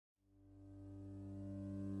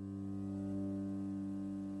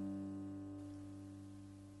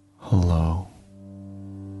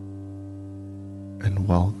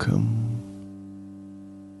Welcome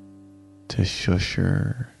to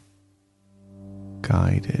Shusher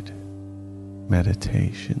Guided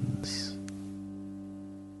Meditations.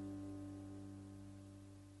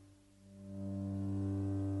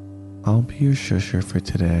 I'll be your shusher for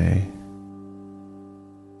today,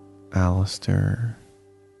 Alistair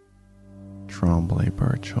Tremblay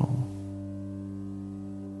Birchall.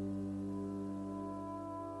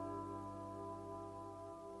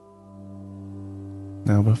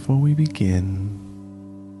 Now, before we begin,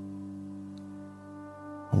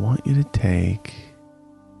 I want you to take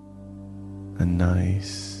a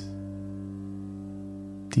nice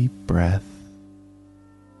deep breath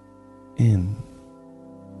in.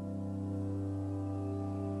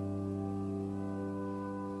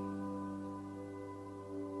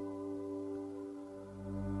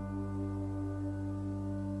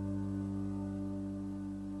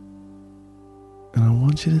 And I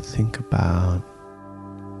want you to think about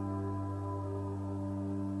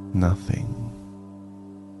nothing.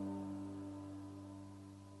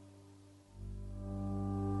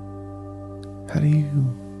 How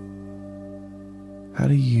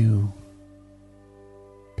do you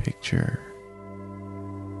picture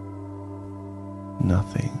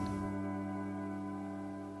nothing?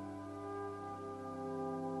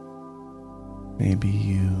 Maybe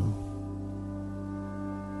you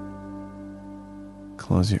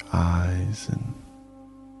close your eyes and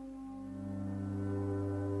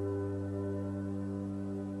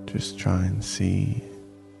just try and see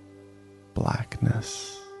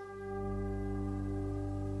blackness.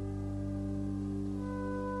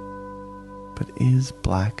 But is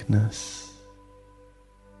blackness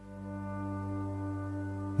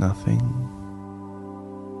nothing?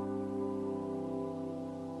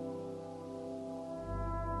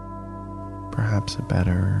 Perhaps a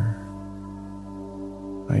better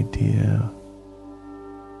idea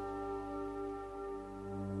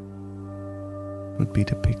would be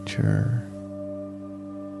to picture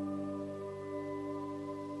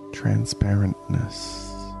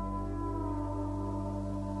transparentness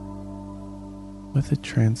with a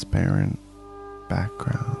transparent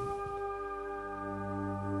background.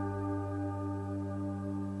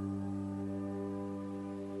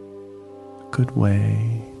 A good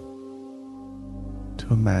way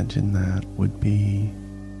to imagine that would be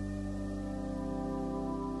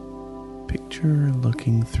picture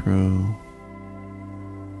looking through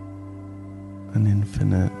an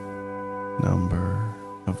infinite number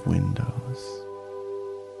of windows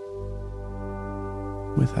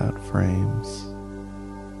without frames.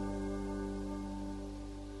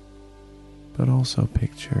 But also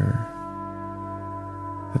picture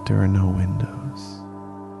that there are no windows.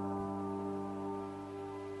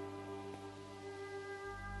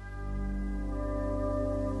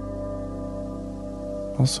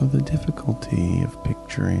 Also, the difficulty of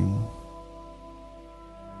picturing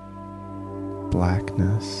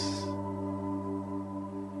blackness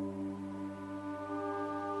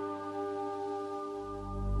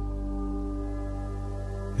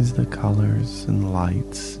is the colors and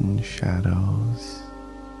lights and shadows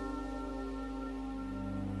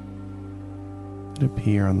that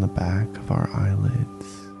appear on the back of our eyelids,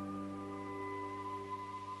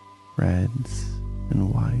 reds and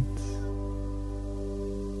whites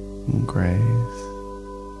and grays.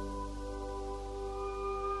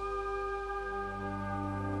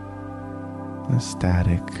 The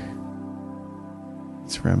static,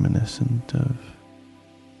 it's reminiscent of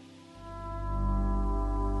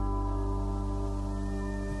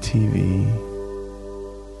TV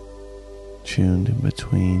tuned in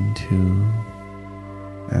between two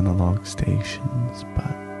analog stations,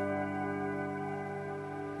 but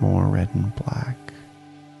more red and black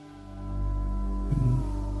and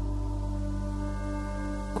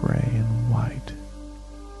gray and white.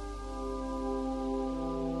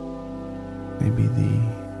 Maybe the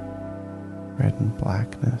red and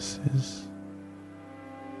blackness is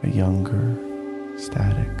a younger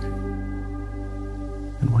static.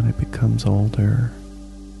 And when it becomes older,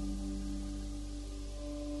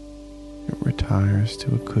 it retires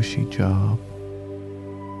to a cushy job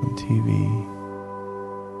on TV.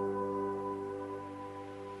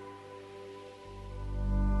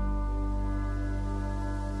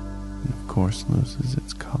 And of course loses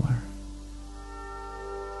its color.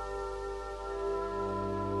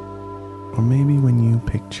 Or maybe when you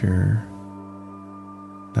picture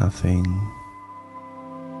nothing,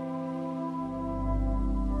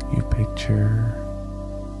 you picture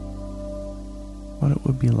what it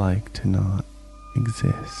would be like to not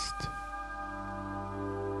exist.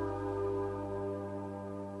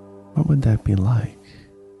 What would that be like?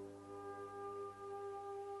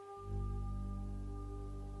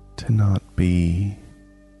 to not be,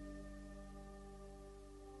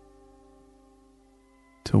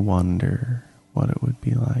 to wonder what it would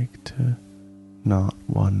be like to not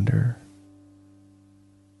wonder.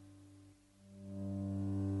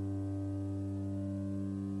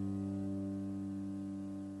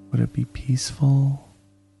 Would it be peaceful?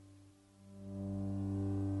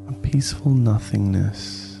 A peaceful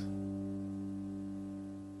nothingness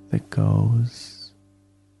that goes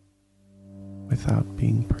without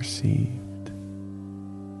being perceived.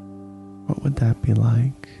 What would that be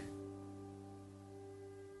like?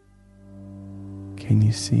 Can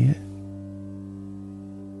you see it?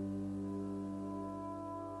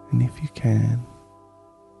 And if you can,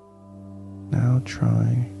 now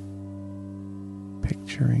try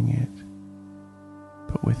picturing it,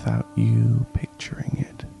 but without you picturing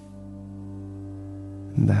it.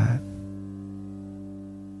 And that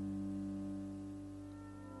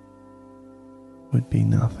would be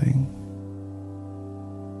nothing.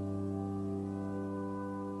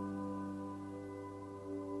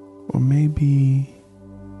 Or maybe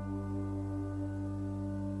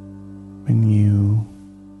when you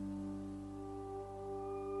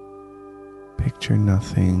picture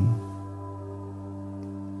nothing,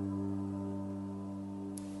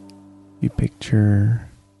 you picture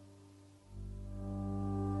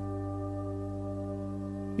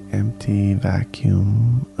the empty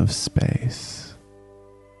vacuum of space,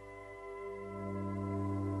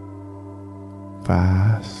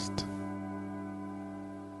 vast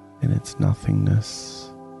in its nothingness.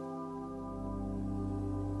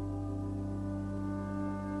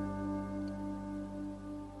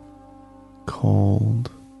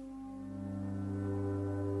 Cold,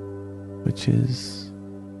 which is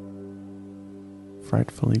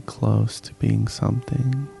frightfully close to being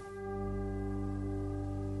something,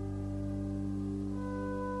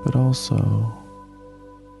 but also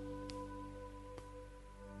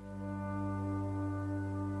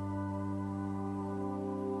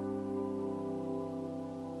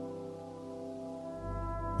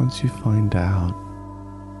once you find out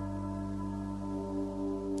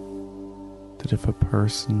that if a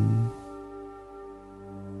person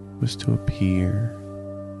was to appear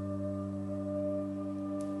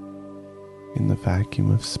in the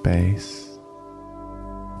vacuum of space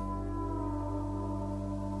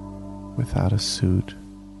without a suit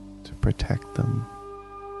to protect them,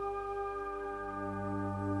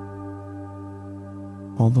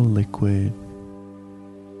 all the liquid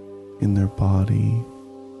in their body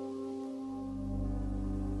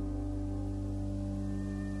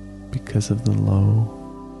because of the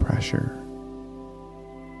low pressure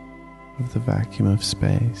of the vacuum of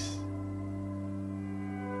space,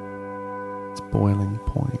 its boiling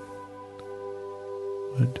point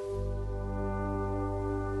would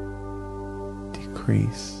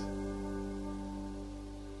decrease,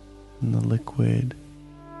 and the liquid,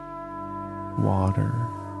 water,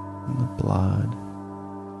 and the blood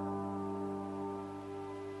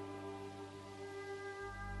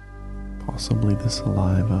possibly the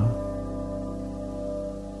saliva,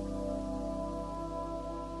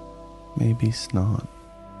 maybe snot,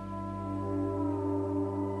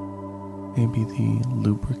 maybe the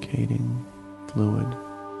lubricating fluid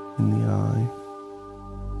in the eye,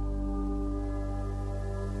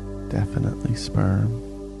 definitely sperm.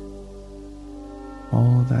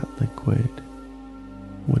 All of that liquid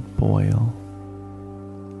would boil,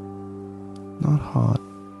 not hot,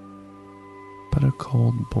 but a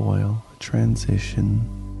cold boil, a transition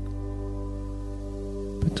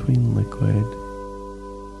between liquid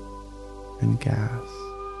and gas.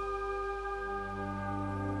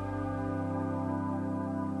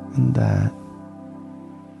 And that,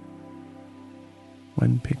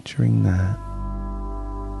 when picturing that,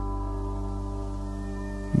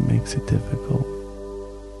 makes it difficult.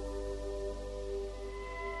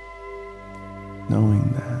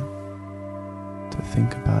 Knowing that, to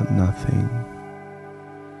think about nothing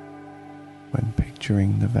when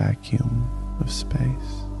picturing the vacuum of space.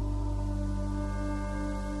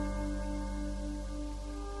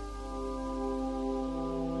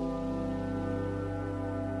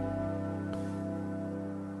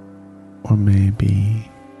 Or maybe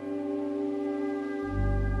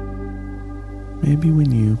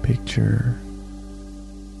when you picture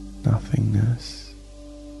nothingness,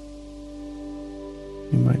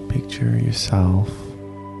 you might picture yourself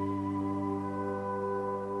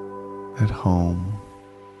at home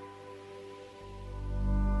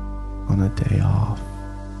on a day off,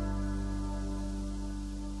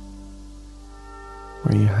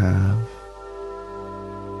 where you have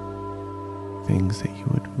things that you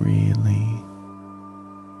would really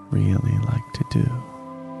like to do.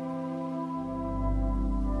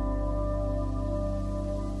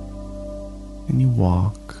 And you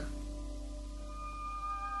walk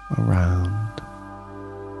around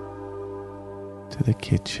to the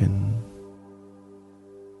kitchen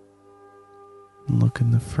and look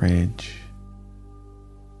in the fridge,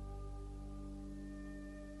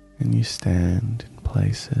 and you stand in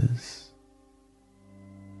places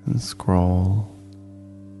and scroll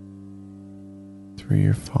through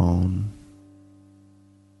your phone,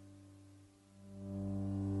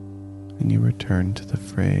 and you return to the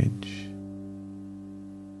fridge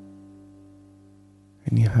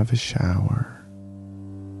and you have a shower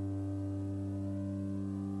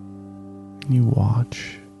and you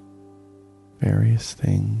watch various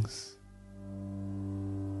things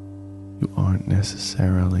you aren't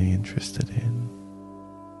necessarily interested in.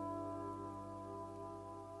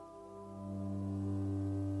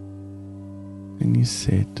 And you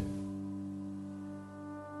sit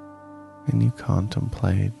and you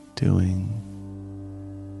contemplate doing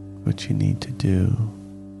what you need to do.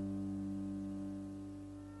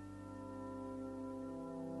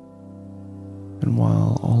 And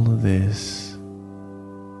while all of this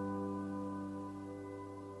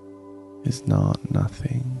is not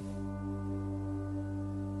nothing,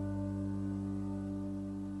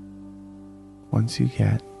 once you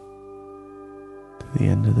get to the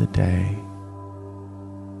end of the day,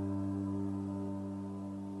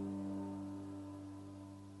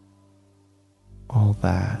 all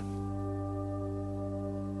that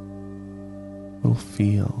will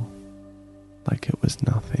feel like it was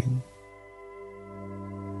nothing.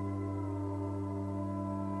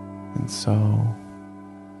 And so,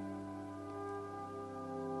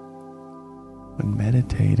 when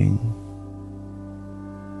meditating,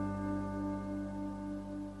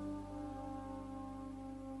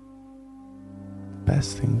 the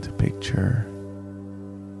best thing to picture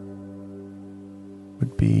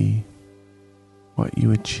would be what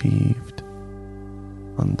you achieved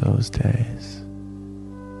on those days.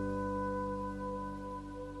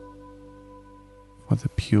 For the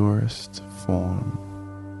purest form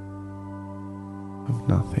of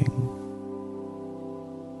nothing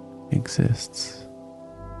exists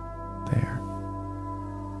there.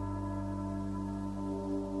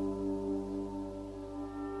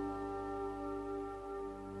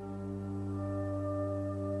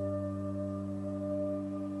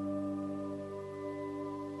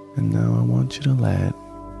 And now I want you to let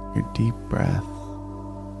your deep breath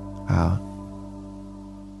out.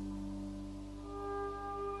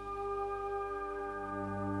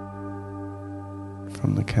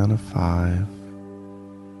 From the count of 5,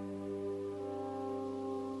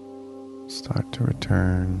 start to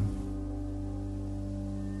return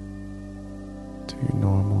to your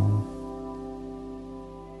normal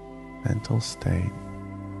mental state.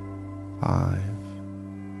 5.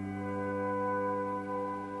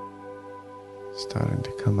 Starting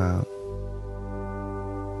to come out.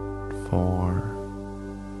 4.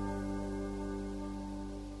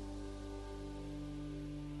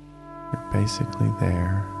 You're basically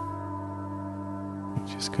there. You're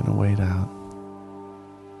just gonna wait out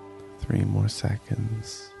 3 more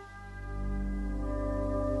seconds,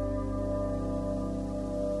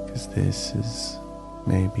 because this is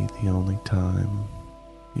maybe the only time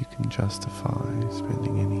you can justify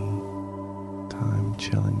spending any time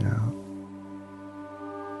chilling out.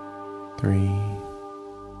 3.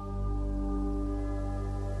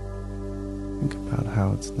 Think about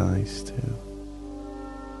how it's nice to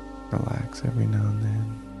relax every now and then.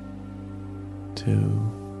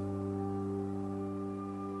 2.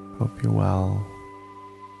 Hope you're well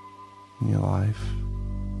in your life.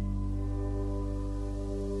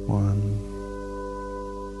 1.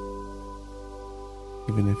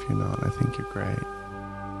 Even if you're not, I think you're great.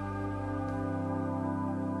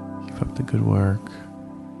 Keep up the good work.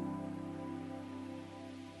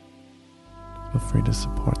 Feel free to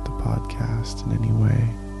support the podcast in any way,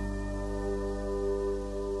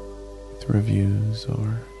 with reviews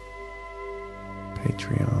or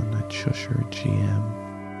Patreon at ShusherGM.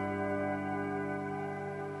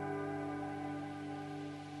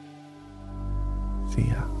 See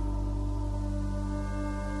ya.